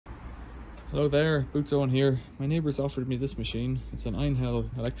Hello there, Boots Owen here. My neighbours offered me this machine. It's an Einhell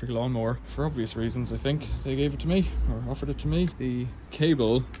electric lawnmower. For obvious reasons, I think. They gave it to me, or offered it to me. The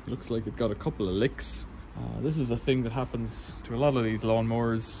cable looks like it got a couple of licks. This is a thing that happens to a lot of these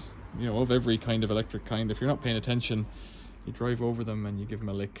lawnmowers, you know, of every kind of electric kind. If you're not paying attention, you drive over them and you give them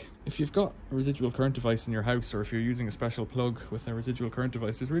a lick. If you've got a residual current device in your house, or if you're using a special plug with a residual current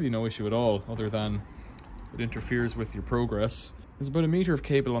device, there's really no issue at all, other than it interferes with your progress. There's about 1 meter of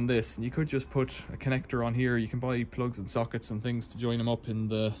cable on this, and you could just put a connector on here. You can buy plugs and sockets and things to join them up in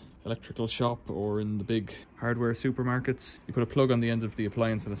the electrical shop or in the big hardware supermarkets. You put a plug on the end of the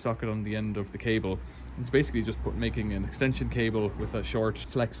appliance and a socket on the end of the cable. It's basically just making an extension cable with a short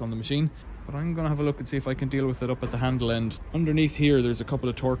flex on the machine. But I'm going to have a look and see if I can deal with it up at the handle end. Underneath here there's a couple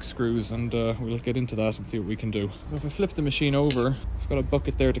of torque screws, and we'll get into that and see what we can do. So if I flip the machine over, I've got a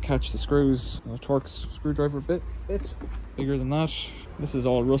bucket there to catch the screws. A torque screwdriver bit bigger than that. This is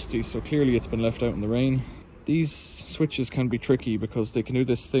all rusty, so clearly it's been left out in the rain. These switches can be tricky because they can do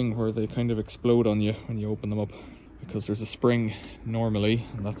this thing where they kind of explode on you when you open them up, because there's a spring normally,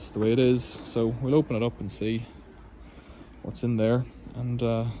 and that's the way it is. So we'll open it up and see what's in there. And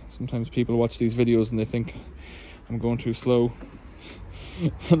sometimes people watch these videos and they think I'm going too slow,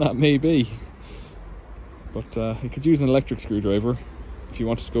 and that may be, but you could use an electric screwdriver if you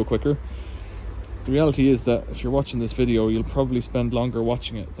wanted to go quicker. The reality is that if you're watching this video, you'll probably spend longer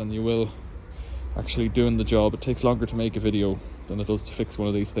watching it than you will actually doing the job. It takes longer to make a video than it does to fix one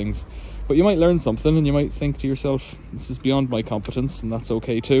of these things, but you might learn something and you might think to yourself, this is beyond my competence, and that's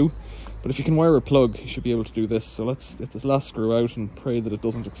okay too. But if you can wire a plug, you should be able to do this. So let's get this last screw out and pray that it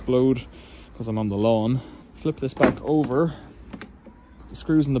doesn't explode because I'm on the lawn. Flip this back over, the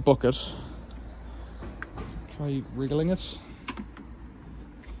screws in the bucket, try wriggling it.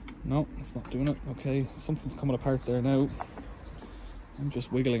 No, it's not doing it. Okay, something's coming apart there now. I'm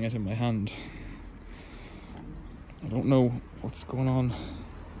just wiggling it in my hand. I don't know what's going on.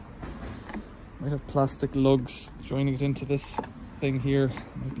 Might have plastic lugs joining it into this thing here.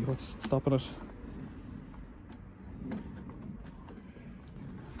 Might be what's stopping it.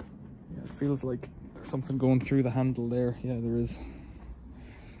 Yeah, it feels like there's something going through the handle there. Yeah, there is.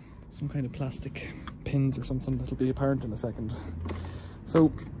 Some kind of plastic pins or something that'll be apparent in a second.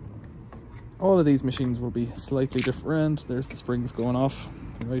 So all of these machines will be slightly different. There's the springs going off,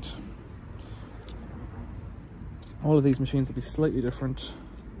 right? All of these machines will be slightly different.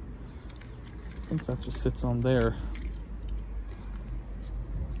 I think that just sits on there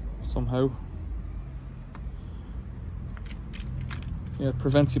somehow. Yeah, it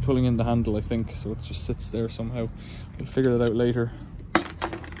prevents you pulling in the handle, I think, so it just sits there somehow. We'll figure that out later.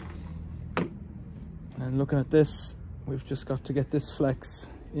 And looking at this, we've just got to get this flex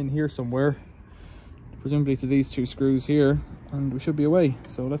in here somewhere, presumably to these two screws here, and we should be away.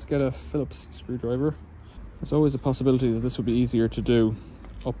 So let's get a Phillips screwdriver. There's always a possibility that this would be easier to do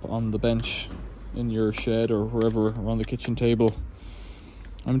up on the bench in your shed or wherever, or on the kitchen table.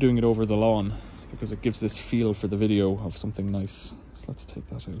 I'm doing it over the lawn because it gives this feel for the video of something nice. So let's take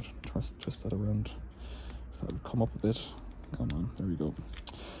that out, twist that around. If that would come up a bit. Come on, there we go.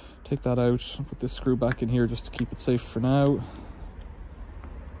 Take that out and put this screw back in here just to keep it safe for now.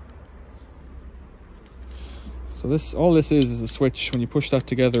 So all this is a switch. When you push that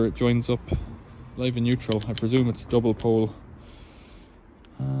together, it joins up live and neutral. I presume it's double pole.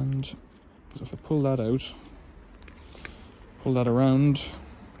 And so if I pull that out, pull that around,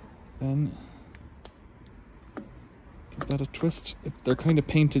 then give that a twist. They're kind of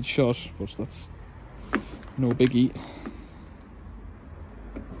painted shut, but that's no biggie.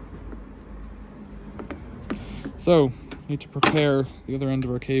 So, need to prepare the other end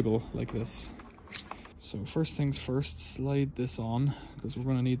of our cable like this. So first things first, slide this on, because we're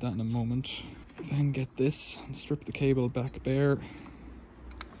going to need that in a moment. Then get this and strip the cable back bare.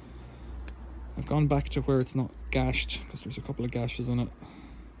 I've gone back to where it's not gashed, because there's a couple of gashes in it.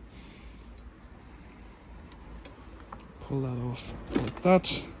 Pull that off like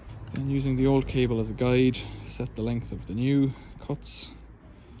that. Then using the old cable as a guide, set the length of the new cuts.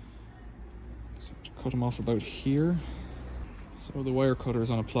 So to cut them off about here. So the wire cutters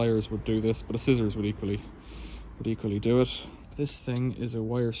on a pliers would do this, but a scissors would equally do it. This thing is a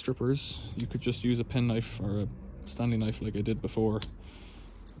wire strippers. You could just use a penknife or a Stanley knife like I did before.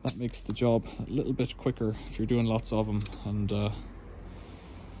 That makes the job a little bit quicker if you're doing lots of them, and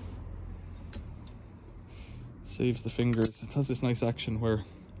saves the fingers. It has this nice action where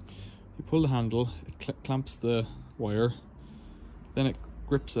you pull the handle, it clamps the wire, then it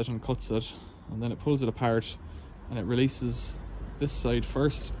grips it and cuts it, and then it pulls it apart, and it releases this side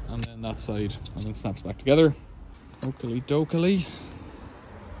first and then that side, and then snaps back together. Oakley dokily.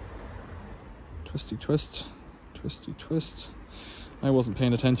 Twisty twist, twisty twist. I wasn't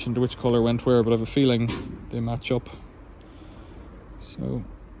paying attention to which colour went where, but I have a feeling they match up. So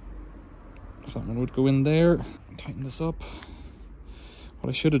if that one would go in there, tighten this up. What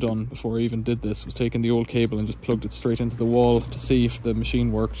I should have done before I even did this was taken the old cable and just plugged it straight into the wall to see if the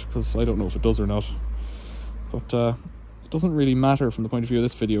machine worked, because I don't know if it does or not. But it doesn't really matter from the point of view of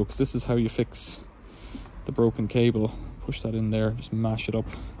this video, because this is how you fix the broken cable. Push that in there, just mash it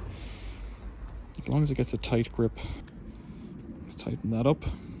up. As long as it gets a tight grip, let's tighten that up.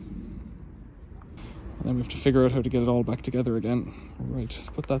 And then we have to figure out how to get it all back together again. Right, let's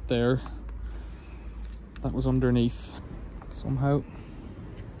put that there. That was underneath somehow.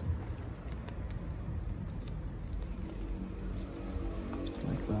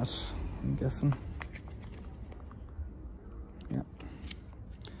 Like that, I'm guessing. Yeah,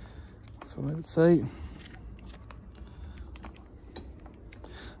 that's what I would say.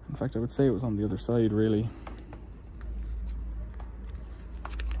 In fact, I would say it was on the other side, really.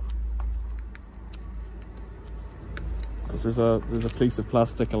 Because there's a piece of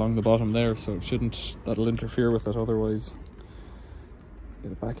plastic along the bottom there, so it shouldn't, that'll interfere with it otherwise.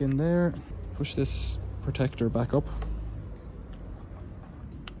 Get it back in there. Push this protector back up.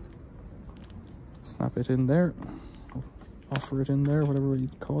 Snap it in there. Offer it in there, whatever you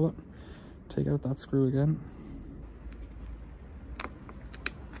call it. Take out that screw again.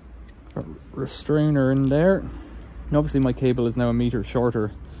 Got restrainer in there. And obviously my cable is now a meter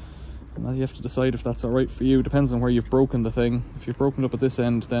shorter, and now you have to decide if that's all right for you. Depends on where you've broken the thing. If you've broken it up at this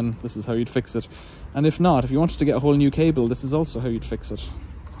end, then this is how you'd fix it. And if not, if you wanted to get a whole new cable, this is also how you'd fix it.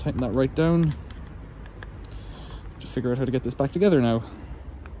 Let's tighten that right down. To figure out how to get this back together now.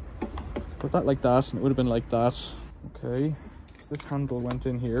 Let's put that like that, and it would have been like that. Okay, so this handle went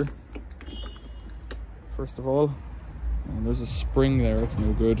in here first of all, and there's a spring there. It's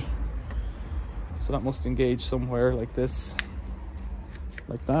no good. So that must engage somewhere like this,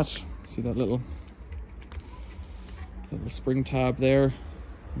 like that. See that little spring tab there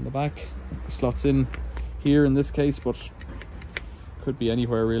in the back? It slots in here in this case, but could be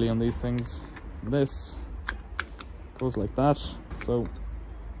anywhere really on these things. And this goes like that. So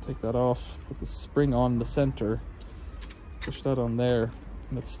take that off, put the spring on the center, push that on there,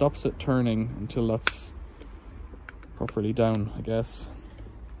 and it stops it turning until that's properly down, I guess.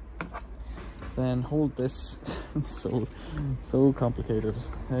 Then hold this. so complicated,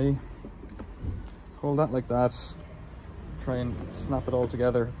 hey? Hold that like that. Try and snap it all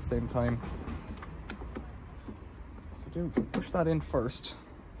together at the same time. If you push that in first,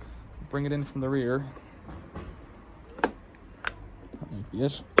 bring it in from the rear. That might be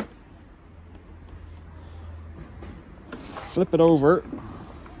it. Flip it over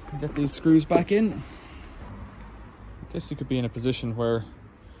and get these screws back in. I guess you could be in a position where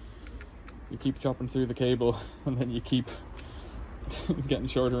you keep chopping through the cable and then you keep getting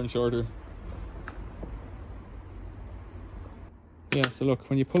shorter and shorter. Yeah, so look,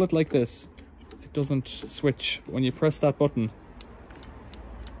 when you pull it like this, it doesn't switch. When you press that button, it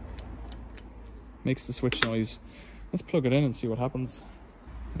makes the switch noise. Let's plug it in and see what happens.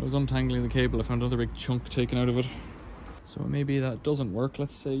 When I was untangling the cable, I found another big chunk taken out of it. So maybe that doesn't work,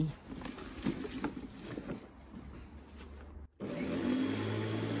 let's see.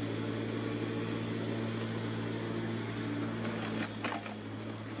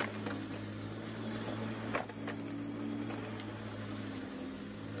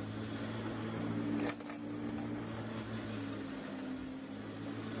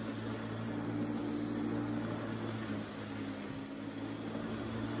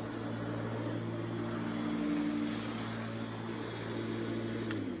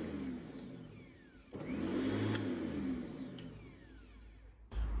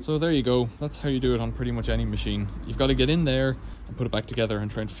 So there you go. That's how you do it on pretty much any machine. You've got to get in there and put it back together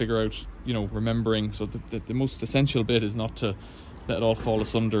and try and figure out, you know, remembering. So the most essential bit is not to let it all fall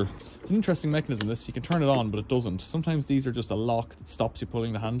asunder. It's an interesting mechanism, this. You can turn it on, but it doesn't. Sometimes these are just a lock that stops you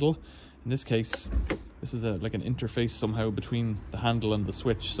pulling the handle. In this case, this is like an interface somehow between the handle and the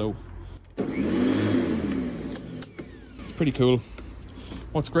switch. So it's pretty cool.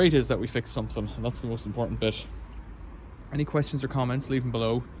 What's great is that we fixed something, and that's the most important bit. Any questions or comments, leave them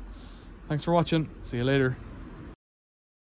below. Thanks for watching. See you later.